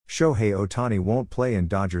Shohei Ohtani won't play in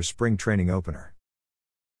Dodgers spring training opener.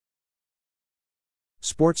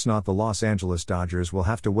 Sportsnaut: The Los Angeles Dodgers will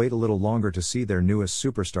have to wait a little longer to see their newest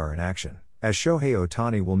superstar in action, as Shohei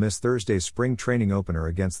Ohtani will miss Thursday's spring training opener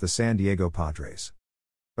against the San Diego Padres.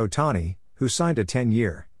 Ohtani, who signed a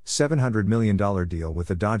 10-year, $700 million deal with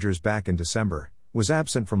the Dodgers back in December, was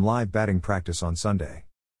absent from live batting practice on Sunday.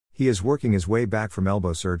 He is working his way back from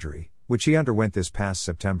elbow surgery, which he underwent this past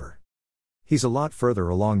September. He's a lot further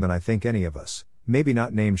along than I think any of us, maybe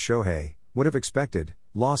not named Shohei, would have expected,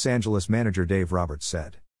 Los Angeles manager Dave Roberts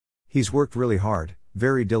said. He's worked really hard,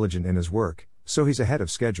 very diligent in his work, so he's ahead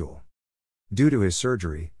of schedule. Due to his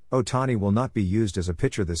surgery, Ohtani will not be used as a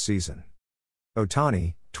pitcher this season.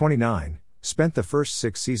 Ohtani, 29, spent the first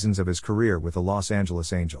 6 seasons of his career with the Los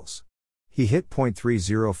Angeles Angels. He hit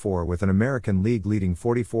 .304 with an American League leading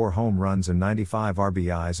 44 home runs and 95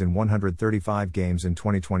 RBIs in 135 games in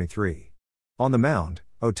 2023. On the mound,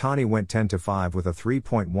 Ohtani went 10-5 with a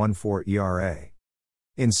 3.14 ERA.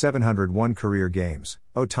 In 701 career games,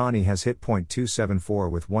 Ohtani has hit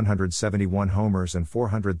 .274 with 171 homers and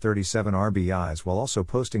 437 RBIs while also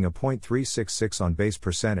posting a .366 on-base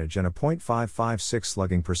percentage and a .556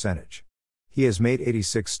 slugging percentage. He has made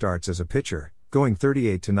 86 starts as a pitcher, going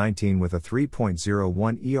 38-19 with a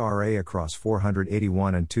 3.01 ERA across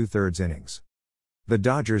 481 2/3 innings. The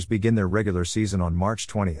Dodgers begin their regular season on March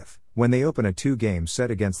 20th, when they open a 2-game set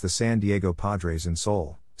against the San Diego Padres in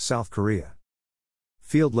Seoul, South Korea.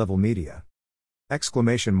 Field level media. !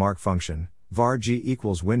 Function, var g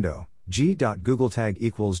equals window, g.googletag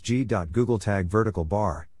equals g.googletag vertical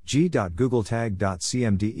bar,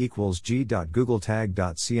 g.googletag.cmd equals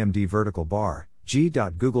g.googletag.cmd vertical bar,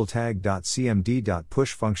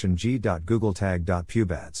 g.googletag.cmd.push function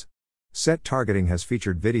g.googletag.pubads. Set targeting has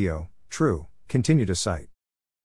featured video, true, continue to cite.